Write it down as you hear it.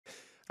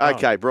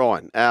Okay,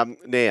 Brian.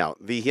 Now,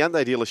 the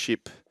Hyundai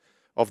dealership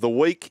of the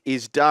week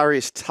is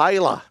Darius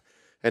Taylor,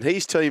 and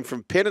he's team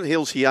from Pennant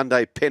Hills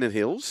Hyundai, Pennant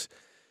Hills.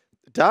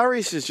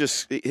 Darius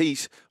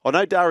is I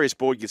know Darius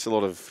Boyd gets a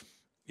lot of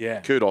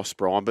kudos,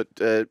 Brian, but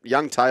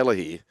young Taylor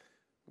here,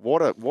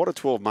 what a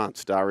 12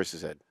 months Darius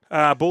has had.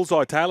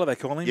 Bullseye Taylor, they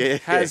call him,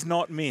 has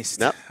not missed.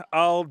 Nope.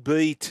 Old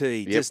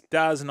BT just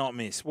does not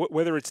miss.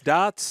 Whether it's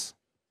darts,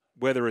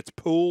 whether it's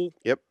pool,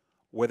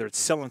 whether it's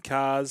selling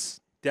cars,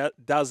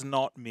 does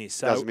not miss.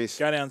 So Doesn't miss.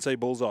 Go down and see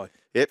Bullseye.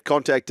 Yep,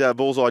 contact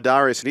Bullseye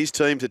Darius and his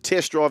team to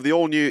test drive the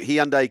all-new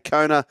Hyundai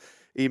Kona,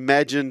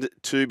 imagined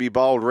to be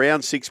bold.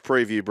 Round 6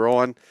 preview,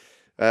 Brian.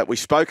 We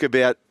spoke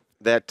about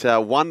that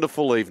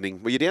wonderful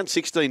evening. Were you down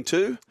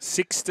 16-2?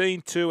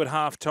 16-2 at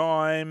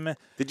half-time.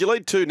 Did you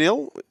lead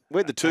 2-0?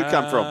 Where'd the 2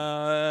 come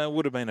from?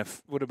 Would have been a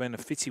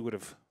Fitzy.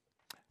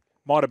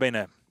 Might have been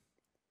a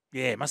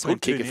must have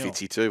Good been 2-0. kick of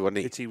Fitzy too, wasn't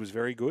he? Fitzy was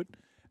very good.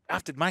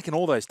 After making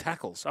all those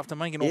tackles,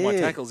 my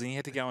tackles, and he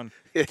had to go and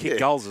kick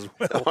goals as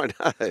well.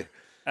 I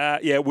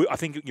know. I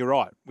think you're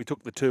right. We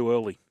took the 2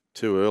 early.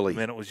 Too early. And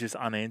then it was just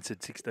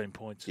unanswered, 16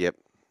 points. Yep.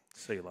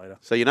 See you later.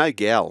 So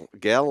Gal,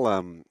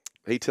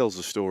 he tells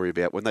the story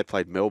about when they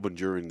played Melbourne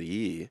during the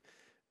year,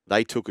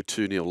 they took a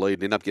 2-0 lead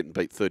and ended up getting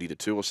beat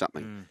 30-2 or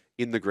something.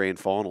 In the grand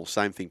final,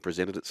 same thing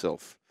presented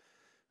itself.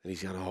 And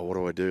he's going, what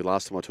do I do?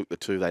 Last time I took the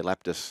 2, they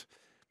lapped us.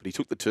 But he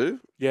took the 2,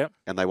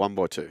 and they won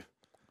by 2. Well,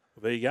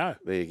 there you go.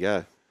 There you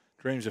go.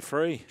 Dreams are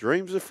free.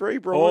 Dreams are free,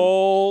 Brian.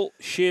 All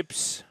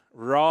ships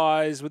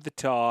rise with the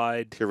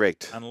tide.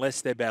 Correct.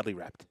 Unless they're badly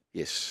wrapped.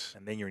 Yes.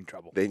 And then you're in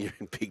trouble. Then you're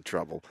in big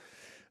trouble.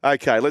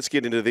 Okay, let's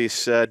get into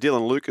this.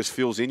 Dylan Lucas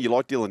fills in. You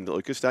like Dylan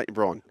Lucas, don't you,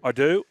 Brian? I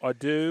do.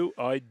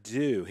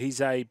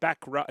 He's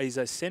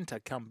a centre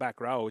come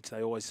back row, which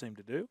they always seem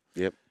to do.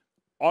 Yep.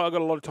 I got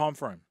a lot of time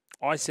for him.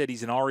 I said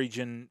he's an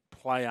Origin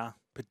player,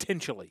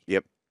 potentially.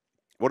 Yep.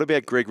 What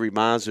about Gregory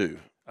Marzu?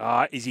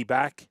 Is he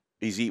back?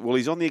 Is he? Well,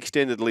 he's on the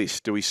extended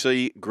list. Do we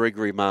see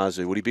Gregory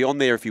Marzu? Would he be on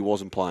there if he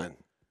wasn't playing?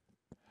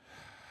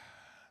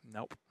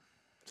 Nope.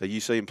 So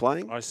you see him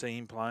playing? I see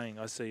him playing.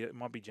 I see it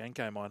might be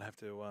Jenko might have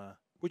to.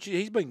 Which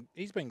he's been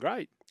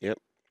great. Yep.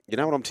 You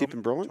know what I'm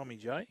tipping, Brian? Tommy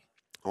J.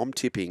 I'm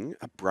tipping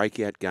a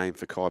breakout game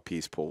for Kai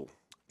Pearce-Paul.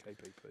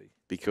 KPP.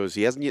 Because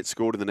he hasn't yet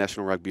scored in the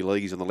National Rugby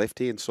League. He's on the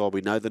left-hand side.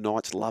 We know the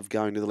Knights love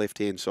going to the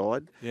left-hand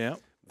side. Yeah.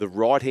 The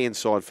right-hand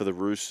side for the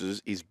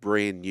Roosters is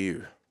brand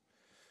new.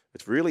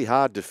 It's really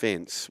hard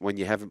defence when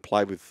you haven't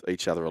played with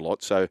each other a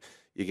lot. So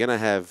you're going to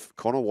have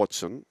Connor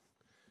Watson,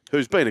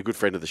 who's been a good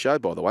friend of the show,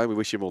 by the way. We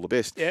wish him all the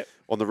best. Yep.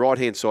 On the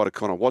right-hand side of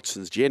Connor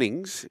Watson's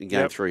Jennings in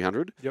game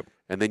 300. Yep.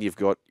 And then you've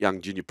got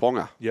young Junior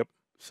Ponga. Yep.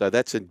 So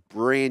that's a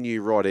brand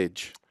new right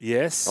edge.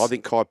 Yes. I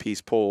think Kai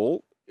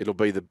Pearce-Paul, it'll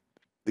be the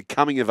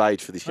coming of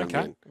age for this young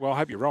man. Well, I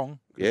hope you're wrong.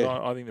 Yeah.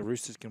 I think the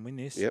Roosters can win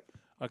this. Yep.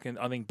 I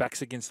think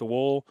backs against the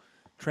wall.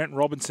 Trent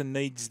Robinson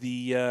needs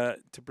to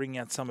bring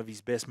out some of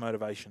his best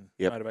motivation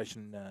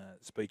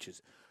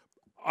speeches.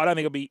 I don't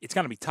think it's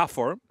going to be tough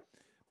for him,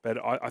 but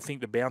I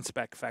think the bounce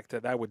back factor,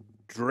 they were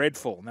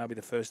dreadful, and they'll be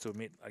the first to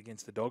admit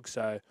against the Dogs.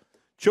 So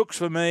Chooks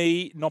for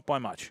me, not by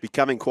much.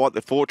 Becoming quite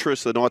the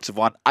fortress. The Knights have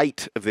won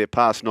 8 of their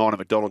past 9 at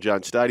McDonald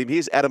Jones Stadium.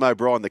 Here's Adam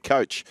O'Brien, the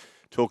coach,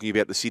 talking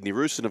about the Sydney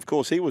Roosters. And, of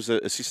course, he was an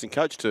assistant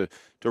coach to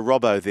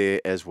Robbo there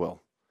as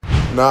well.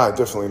 No,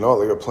 definitely not.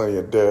 They've got plenty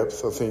of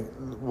depth. I think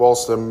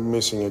whilst they're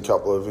missing a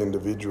couple of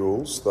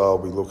individuals, they'll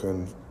be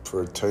looking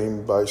for a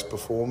team-based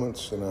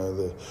performance. You know,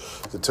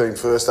 the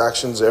team-first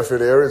actions,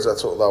 effort areas,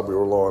 that's what they'll be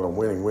relying on,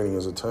 winning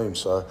as a team.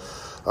 So,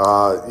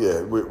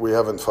 we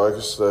haven't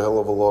focused a hell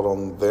of a lot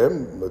on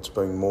them. It's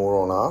been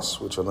more on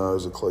us, which I know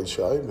is a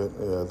cliche,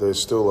 but they're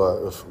still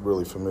a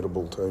really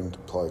formidable team to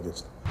play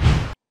against.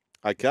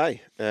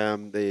 Okay, there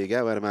you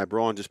go. Adam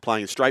O'Brien just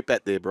playing straight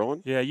bat there,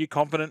 Brian. Yeah, are you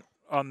confident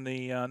on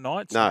the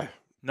Knights?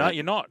 No,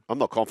 you're not. I'm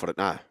not confident.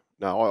 No.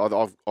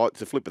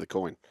 It's a flip of the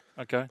coin.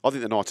 Okay. I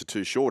think the Knights are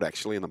too short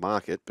actually in the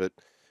market, but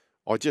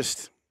I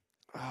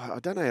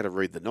don't know how to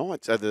read the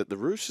Knights. The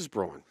Roosters,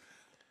 Brian.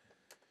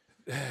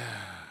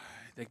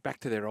 They're back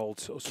to their old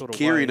sort of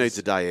Keary ways. needs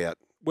a day out.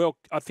 Well,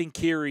 I think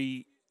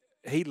Keary,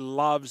 he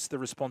loves the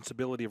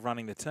responsibility of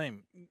running the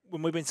team.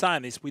 When we've been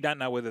saying this, we don't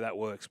know whether that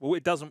works. Well,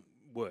 it doesn't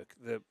work.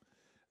 The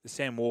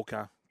Sam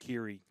Walker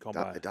Keary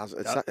combo. It does.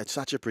 It's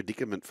such a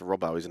predicament for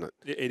Robbo, isn't it?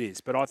 It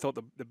is. But I thought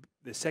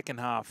the second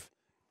half,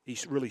 he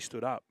really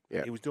stood up.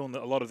 Yeah. He was doing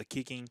a lot of the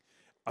kicking.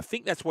 I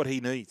think that's what he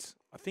needs.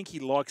 I think he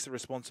likes the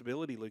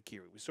responsibility, Luke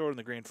Keary. We saw it in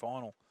the grand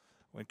final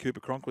when Cooper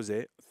Cronk was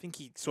there. I think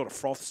he sort of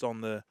froths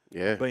on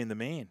being the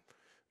man.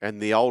 And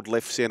the old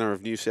left centre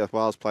of New South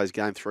Wales plays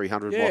game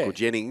 300, Michael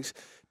Jennings,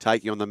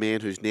 taking on the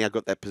man who's now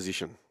got that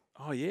position.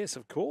 Oh, yes,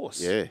 of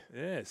course. Yeah.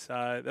 Yeah,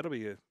 so that'll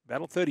be a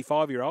battle.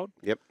 35-year-old.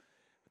 Yep.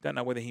 Don't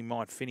know whether he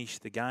might finish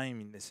the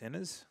game in the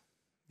centres.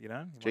 You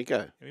know,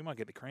 he might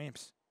get the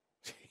cramps.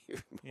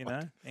 You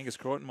know, Angus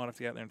Crichton might have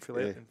to go out there and fill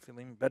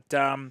him. But it's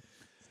going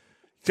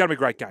to be a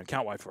great game.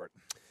 Can't wait for it.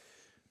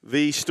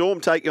 The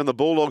Storm taking on the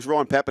Bulldogs.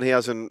 Ryan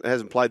Pappenhausen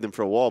hasn't played them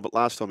for a while, but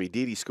last time he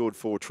did, he scored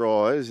 4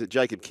 tries.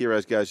 Jacob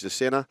Kiros goes to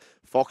centre.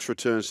 Fox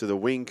returns to the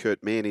wing.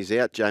 Kurt Mann is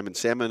out. Jamin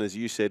Salmon, as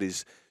you said,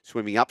 is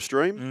swimming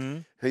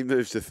upstream. He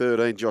moves to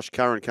 13. Josh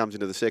Curran comes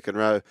into the second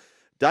row.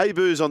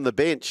 Debuts on the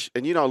bench,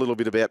 and you know a little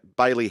bit about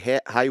Bailey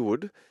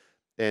Haywood,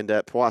 and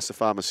Puasa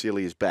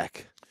Farmasili is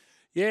back.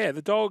 Yeah,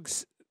 the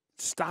Dogs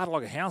started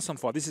like a house on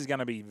fire. This is going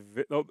to be,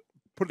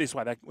 put it this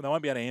way, they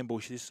won't be able to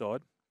ambush this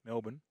side,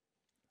 Melbourne.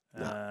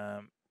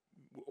 No.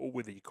 Or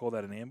whether you call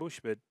that an ambush,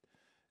 but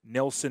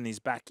Nelson is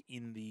back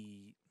in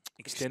the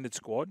extended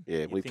squad.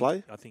 Yeah, we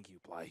play? I think you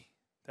play.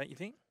 Don't you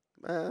think?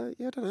 Yeah,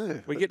 I don't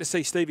know. We get to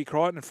see Stevie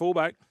Crichton at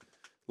fullback.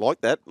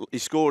 Like that. He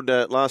scored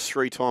last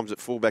 3 times at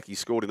fullback. He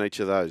scored in each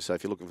of those. So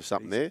if you're looking for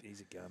something there.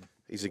 He's a gun.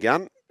 He's a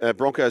gun.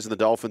 Broncos and the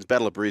Dolphins,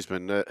 Battle of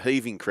Brisbane,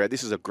 heaving crowd.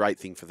 This is a great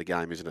thing for the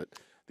game, isn't it?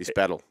 This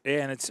battle.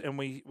 Yeah, and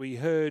we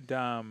heard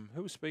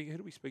who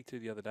did we speak to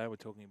the other day? We're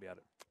talking about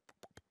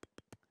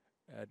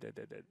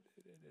it.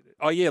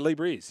 Oh yeah, Lee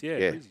Breeze.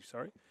 Yeah. Breezy,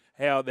 sorry.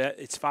 How that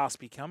it's fast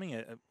becoming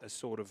a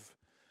sort of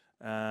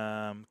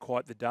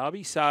quite the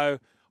derby. So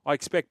I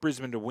expect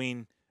Brisbane to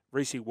win.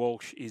 Reece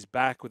Walsh is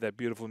back with that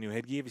beautiful new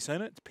headgear. Have you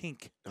seen it? It's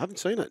pink. I haven't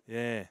seen it.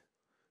 Yeah.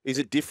 Is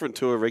it different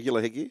to a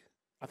regular headgear?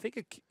 I think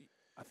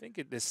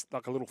there's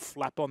like a little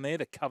flap on there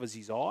that covers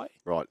his eye.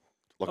 Right.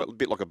 Like a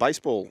bit like a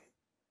baseball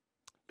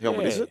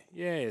helmet, is it?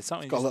 Yeah,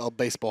 something. It's got a little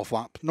baseball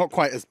flap. Not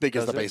quite as big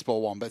as the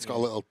baseball one, but it's got a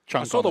little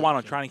chunk. I saw the one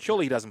on training.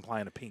 Surely he doesn't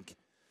play in a pink.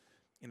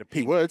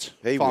 He would.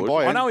 He Fine would.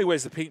 boy. I know he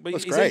wears the pink, but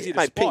it's great. easy to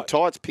Mate, spot. pink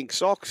tights, pink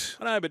socks.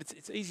 I know, but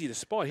it's easy to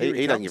spot. He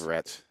Here don't comes. give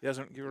rats. He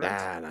doesn't give a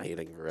rats. Nah, he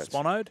don't give rats.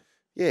 Sponoed?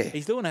 Yeah.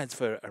 He's doing ads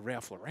for a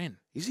Ralph Lauren.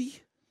 Is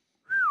he?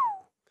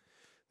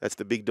 That's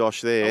the big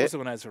dosh I there. was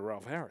doing ads for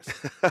Ralph Harris.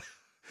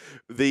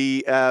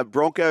 The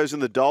Broncos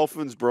and the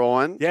Dolphins,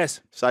 Brian.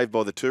 Yes. Saved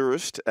by the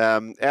tourist.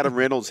 Adam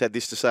Reynolds had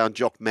this to say on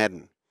Jock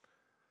Madden.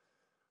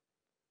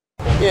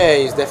 Yeah,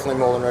 he's definitely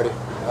more than ready.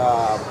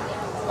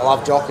 I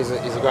love Jock. He's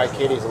a great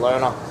kid. He's a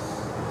learner.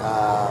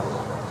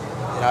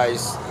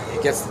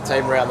 He gets the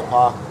team around the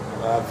park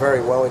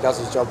very well. He does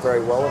his job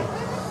very well.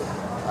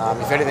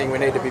 And, if anything, we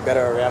need to be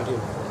better around him.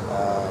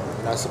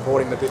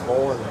 Support him a bit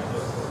more.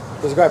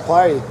 And he's a great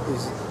player.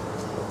 He's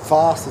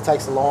fast. He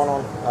takes the line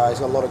on. He's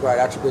got a lot of great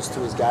attributes to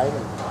his game.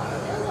 And,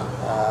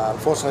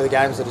 unfortunately, the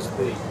games that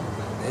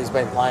he's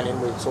been playing in,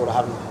 we sort of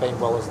haven't been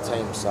well as a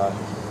team. So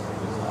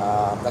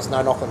that's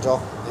no knock on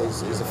Jock.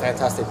 He's a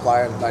fantastic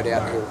player, and no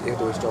doubt he'll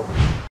do his job.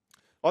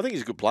 I think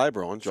he's a good player,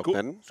 Brian. Jock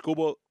Madden.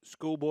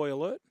 Schoolboy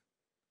alert?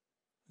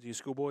 Is he a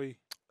schoolboy?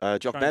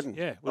 Jock Madden.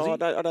 Yeah. I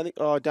don't think.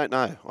 Oh, I don't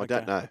know. I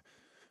don't know.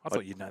 I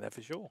thought you'd know that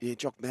for sure. Yeah,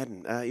 Jock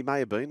Madden. He may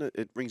have been.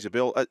 It rings a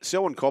bell.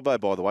 Selwyn Cobbo,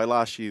 by the way,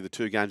 last year, the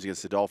 2 games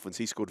against the Dolphins,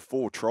 he scored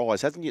 4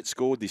 tries. Hasn't yet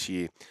scored this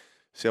year,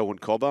 Selwyn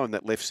Cobbo, in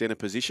that left centre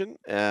position.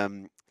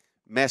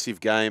 Massive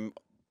game.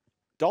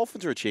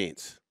 Dolphins are a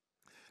chance.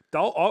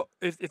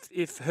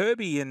 If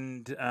Herbie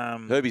and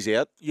Herbie's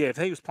out. Yeah, if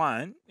he was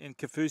playing and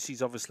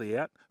Kafusi's obviously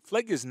out,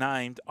 Flegger's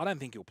named. I don't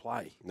think he'll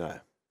play. No.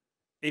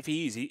 If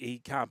he is,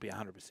 he can't be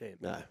 100%.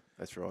 No,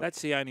 that's right.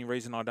 That's the only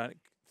reason I don't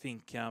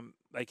think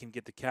they can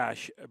get the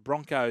cash.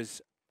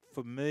 Broncos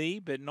for me,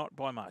 but not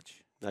by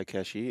much. No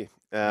cash here.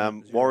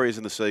 Warriors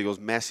and the Seagulls,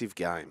 massive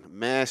game.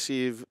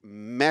 Massive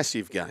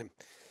game.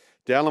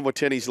 Dallin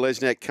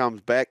Watene-Lesnak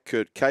comes back.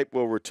 Kurt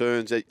Capewell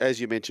returns.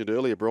 As you mentioned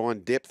earlier, Brian,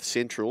 depth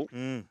central.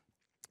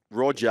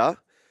 Roger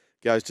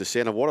goes to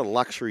centre. What a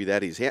luxury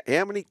that is.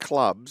 How many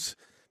clubs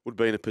would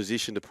be in a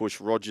position to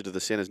push Roger to the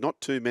centres? Not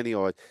too many,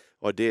 I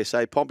dare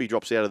say. Pompey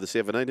drops out of the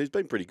 17, who's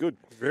been pretty good.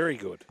 Very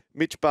good.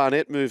 Mitch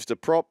Barnett moves to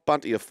prop.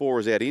 Bunty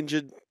Afua is out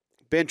injured.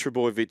 Ben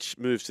Trebojevic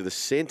moves to the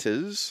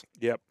centres.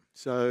 Yep.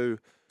 So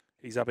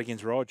he's up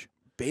against Rog.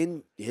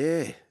 Ben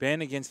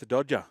against the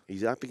Dodger.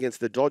 He's up against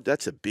the Dodger.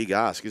 That's a big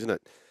ask, isn't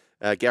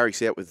it?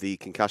 Garrick's out with the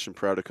concussion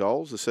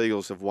protocols. The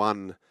Seagulls have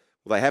won.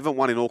 Well, they haven't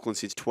won in Auckland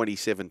since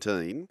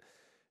 2017,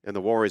 and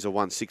the Warriors have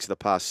won 6 of the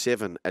past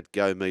 7 at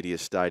Go Media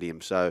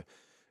Stadium. So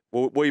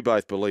we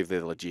both believe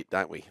they're legit,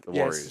 don't we? The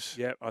Warriors.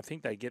 Yeah, I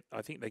think they get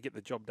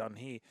the job done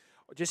here.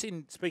 Just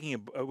in speaking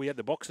of, we had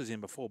the boxers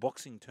in before,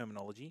 boxing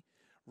terminology.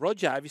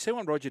 Roger, have you seen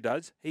what Roger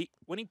does?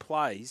 When he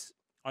plays,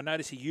 I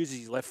notice he uses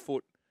his left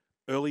foot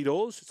early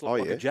doors. It's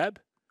like a jab.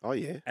 Oh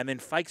yeah. And then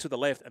fakes with the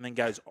left, and then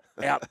goes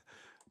out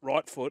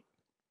right foot.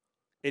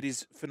 It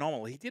is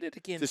phenomenal. He did it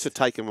against... Just to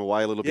take him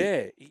away a little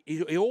bit.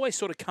 Yeah. He always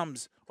sort of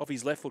comes off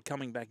his left foot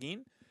coming back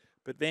in,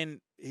 but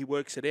then he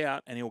works it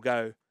out and he'll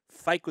go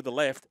fake with the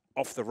left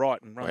off the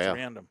right and runs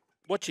around him.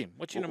 Watch him.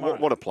 Watch him tomorrow.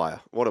 What a player.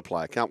 What a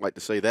player. Can't wait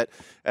to see that.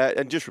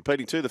 And just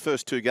repeating too, the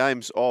first 2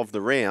 games of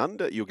the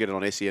round, you'll get it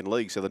on SEN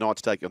League. So the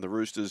Knights take on the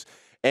Roosters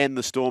and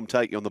the Storm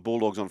take on the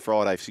Bulldogs on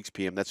Friday, 6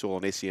 p.m. That's all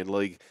on SEN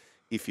League,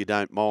 if you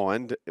don't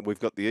mind. We've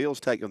got the Eels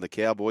taking on the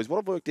Cowboys. What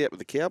I've worked out with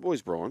the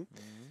Cowboys, Brian,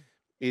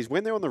 is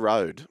when they're on the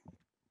road,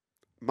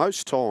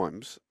 most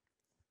times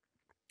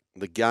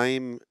the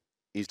game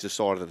is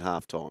decided at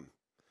halftime.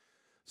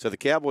 So the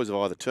Cowboys have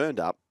either turned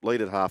up,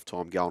 lead at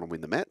halftime, go on and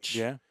win the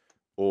match,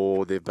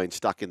 or they've been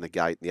stuck in the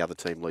gate and the other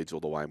team leads all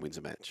the way and wins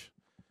a match.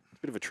 It's a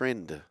bit of a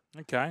trend.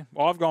 Okay.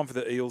 Well, I've gone for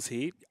the Eels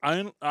here,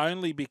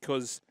 only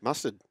because...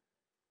 Mustard.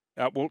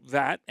 Well,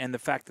 that and the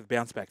fact of the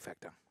bounce back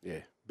factor.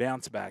 Yeah.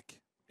 Bounce back.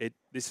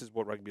 This is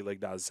what rugby league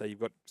does. So you've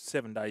got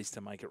 7 days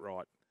to make it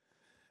right.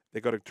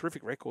 They've got a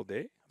terrific record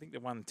there. I think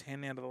they've won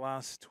 10 out of the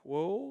last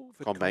 12.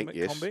 Combank,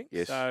 yes. Combank.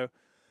 Yes. So,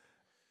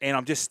 and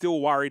I'm just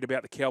still worried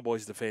about the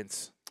Cowboys'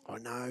 defence. I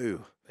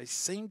know. They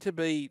seem to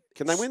be.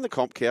 Can they win the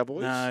comp,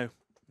 Cowboys?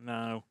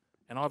 No.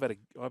 And I've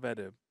had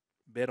a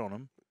bet on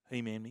them.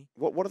 He man me.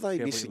 What are they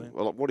missing?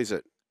 Well, what is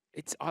it?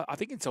 I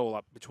think it's all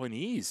up between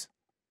the ears.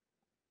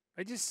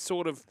 They just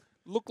sort of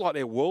look like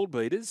they're world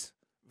beaters.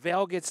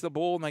 Val gets the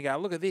ball and they go,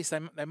 look at this.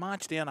 They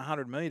march down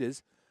 100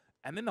 metres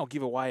and then they'll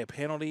give away a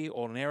penalty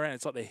or an error and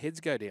it's like their heads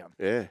go down.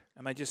 Yeah.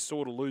 And they just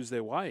sort of lose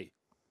their way.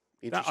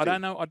 Interesting.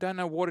 I don't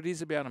know what it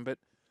is about them, but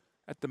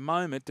at the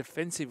moment,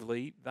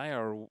 defensively, they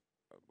are a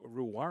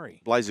real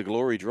worry. Blaze of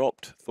Glory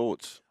dropped.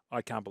 Thoughts?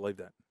 I can't believe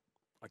that.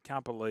 I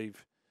can't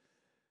believe.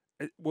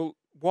 Well,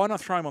 why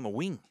not throw him on the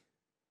wing?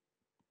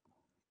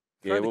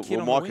 Yeah, well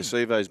Mike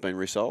Acevo's been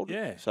resold.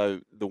 Yeah.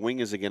 So the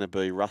wingers are going to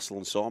be Russell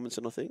and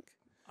Simonson, I think.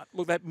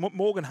 Look, that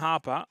Morgan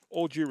Harper,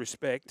 all due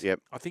respect,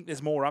 yep. I think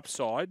there's more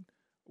upside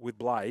with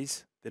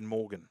Blaze than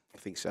Morgan. I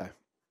think so.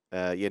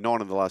 9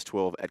 of the last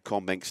 12 at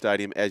Combank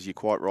Stadium, as you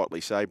quite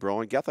rightly say,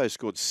 Brian. Gutho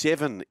scored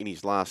 7 in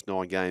his last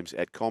 9 games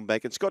at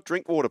Combank. And Scott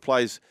Drinkwater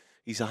plays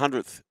his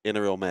 100th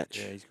NRL match.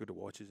 Yeah, he's good to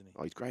watch, isn't he?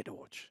 Oh, he's great to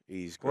watch.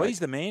 He's great. Well, he's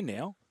the man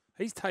now.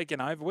 He's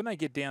taken over. When they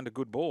get down to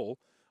good ball,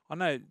 I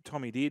know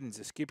Tommy Dearden's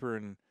a skipper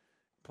and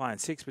playing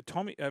 6, but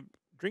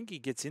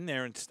Drinky gets in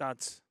there and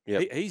starts.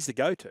 Yep. He's the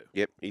go-to.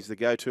 Yep, he's the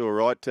go-to. All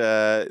right.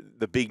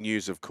 The big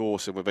news, of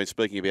course, and we've been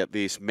speaking about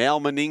this.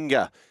 Mal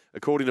Meninga,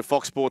 according to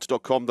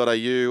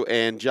foxsports.com.au,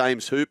 and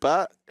James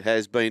Hooper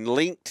has been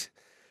linked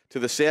to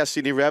the South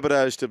Sydney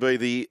Rabbitohs to be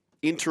the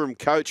interim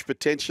coach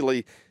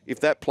potentially if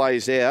that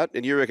plays out.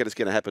 And you reckon it's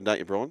going to happen, don't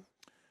you, Brian?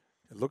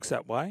 It looks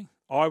that way.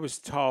 I was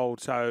told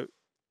so.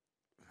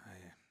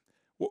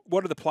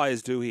 What do the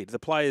players do here? Do the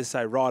players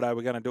say, righto,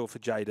 we're going to do it for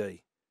JD?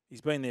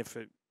 He's been there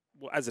for.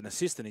 Well, as an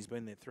assistant, he's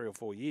been there 3 or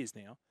 4 years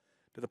now.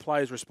 Do the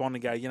players respond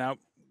and go,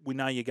 we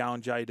know you're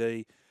going,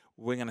 JD,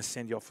 we're going to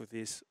send you off with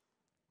this?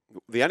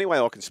 The only way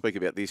I can speak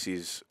about this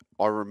is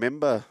I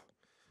remember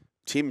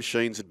Tim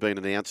Sheens had been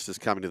announced as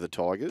coming to the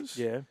Tigers.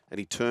 Yeah. And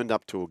he turned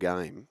up to a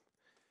game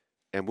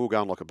and we were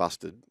going like a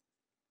busted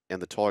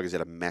and the Tigers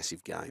had a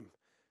massive game.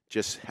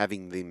 Just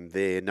having them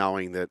there,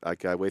 knowing that,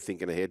 okay, we're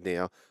thinking ahead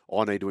now.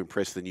 I need to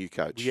impress the new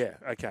coach. Yeah,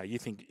 okay, you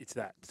think it's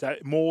that. So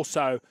more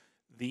so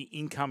the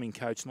incoming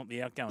coach, not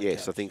the outgoing coach.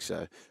 Yes, I think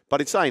so. But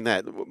in saying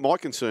that, my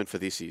concern for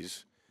this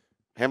is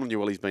Hamlin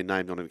Newelly's been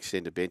named on an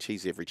extended bench.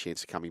 He's every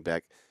chance of coming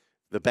back.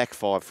 The back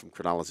 5 from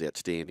Cronulla's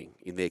outstanding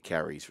in their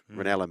carries.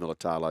 Ronaldo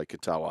Militalo,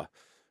 Katoa,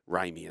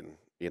 Ramian,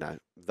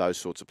 those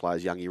sorts of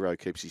players. Young Hero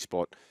keeps his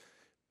spot.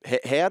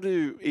 How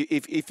do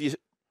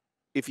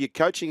if you're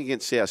coaching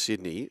against South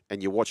Sydney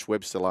and you watched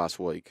Webster last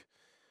week,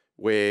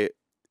 where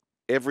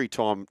every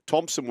time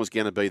Thompson was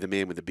going to be the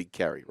man with the big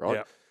carry, right?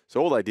 Yep. So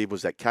all they did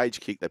was that cage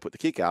kick. They put the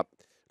kick up.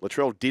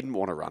 Latrell didn't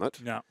want to run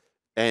it. No.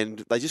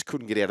 And they just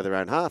couldn't get out of their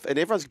own half. And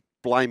everyone's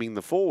blaming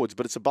the forwards,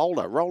 but it's a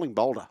boulder, rolling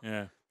boulder.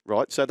 Yeah.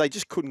 Right? So they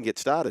just couldn't get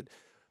started.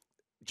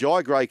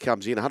 Jai Gray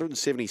comes in,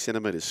 170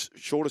 centimetres,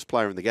 shortest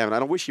player in the game. And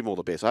I wish him all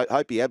the best. I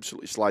hope he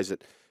absolutely slays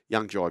it,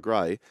 young Jai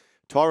Gray.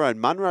 Tyrone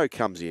Munro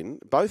comes in,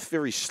 both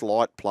very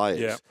slight players.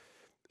 Yeah.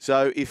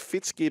 So if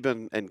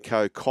Fitzgibbon and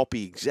co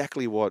copy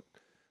exactly what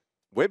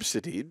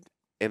Webster did,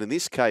 and in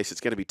this case it's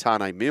going to be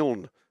Tane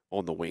Milne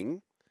on the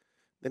wing,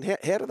 then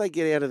how do they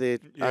get out of their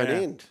own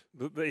end?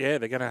 Yeah,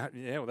 they're going to.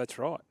 Yeah, well, that's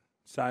right.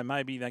 So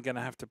maybe they're going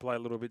to have to play a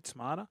little bit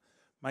smarter.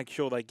 Make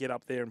sure they get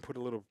up there and put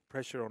a little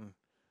pressure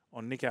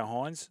on Nico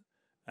Hines.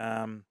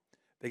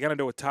 They're going to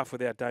do it tough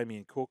without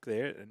Damien Cook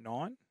there at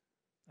 9.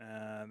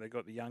 They've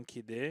got the young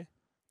kid there.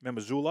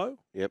 Remember Zulo?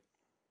 Yep.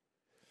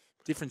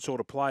 Different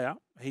sort of player.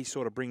 He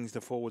sort of brings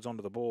the forwards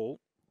onto the ball.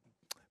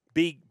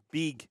 Big.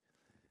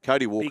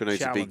 Cody Walker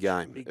needs a big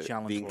game. Big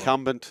challenge. The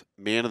incumbent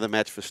man of the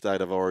match for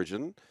State of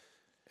Origin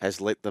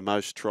has let the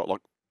most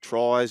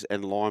tries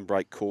and line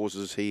break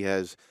causes. He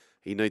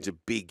needs a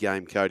big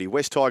game, Cody.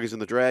 West Tigers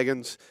and the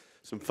Dragons.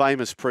 Some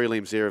famous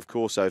prelims there, of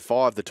course.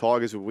 05, the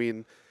Tigers would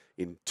win.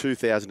 In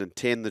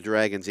 2010, the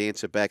Dragons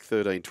answer back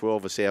 13-12,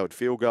 a Soward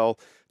field goal.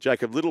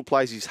 Jacob Little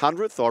plays his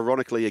 100th,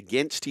 ironically,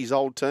 against his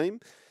old team.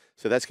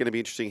 So that's going to be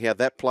interesting how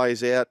that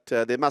plays out.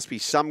 There must be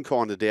some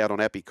kind of doubt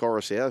on Appy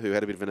Coruscant, who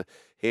had a bit of a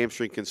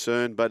hamstring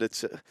concern. But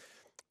it's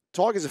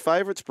Tigers are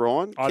favourites,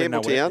 Brian.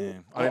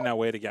 Campbelltown. I didn't know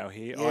where to go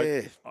here.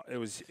 Yeah. It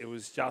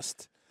was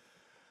just...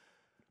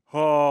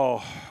 I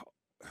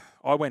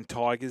went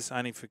Tigers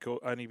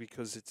only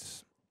because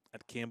it's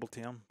at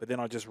Campbelltown. But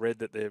then I just read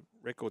that their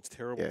record's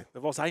terrible. Yeah.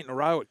 They've lost 8 in a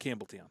row at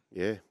Campbelltown.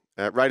 Yeah.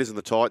 Raiders and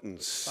the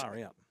Titans. Far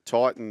out.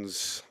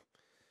 Titans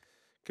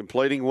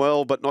completing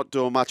well, but not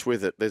doing much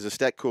with it. There's a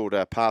stat called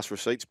pass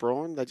receipts,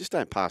 Brian. They just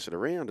don't pass it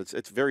around.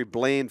 It's very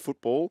bland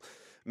football.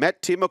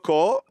 Matt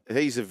Timokor,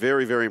 he's a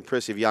very, very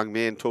impressive young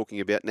man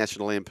talking about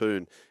National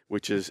Lampoon,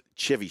 which is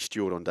Chevy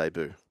Stewart on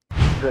debut.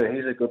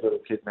 He's a good little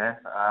kid, man.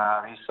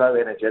 He's so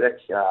energetic,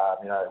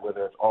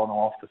 whether it's on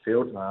or off the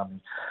field.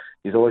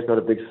 He's always got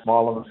a big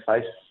smile on his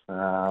face.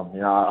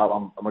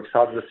 I'm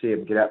excited to see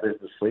him get out there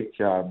this week.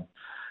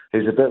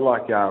 He's a bit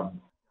like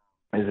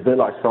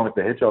Sonic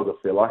the Hedgehog, I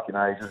feel like.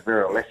 He's just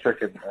very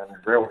electric and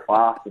real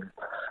fast. And,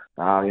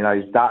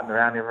 he's darting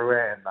around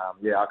everywhere. And,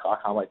 I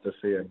can't wait to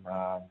see him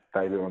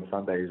debut on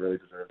Sunday. He's really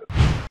deserved it.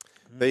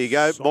 There you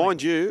go.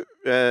 Mind you,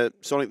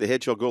 Sonic the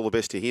Hedgehog, all the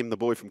best to him, the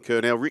boy from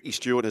Kurnell. Ricky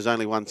Stewart has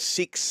only won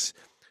 6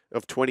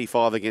 of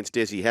 25 against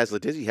Desi Hasler.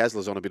 Desi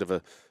Hasler's on a bit of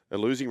a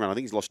losing run. I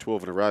think he's lost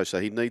 12 in a row, so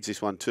he needs this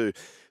one too.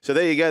 So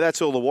there you go.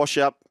 That's all the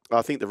wash-up.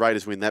 I think the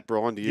Raiders win that,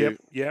 Brian. Do you?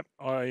 Yep,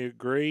 I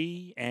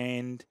agree.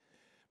 And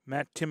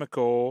Matt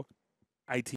Timokor, 18.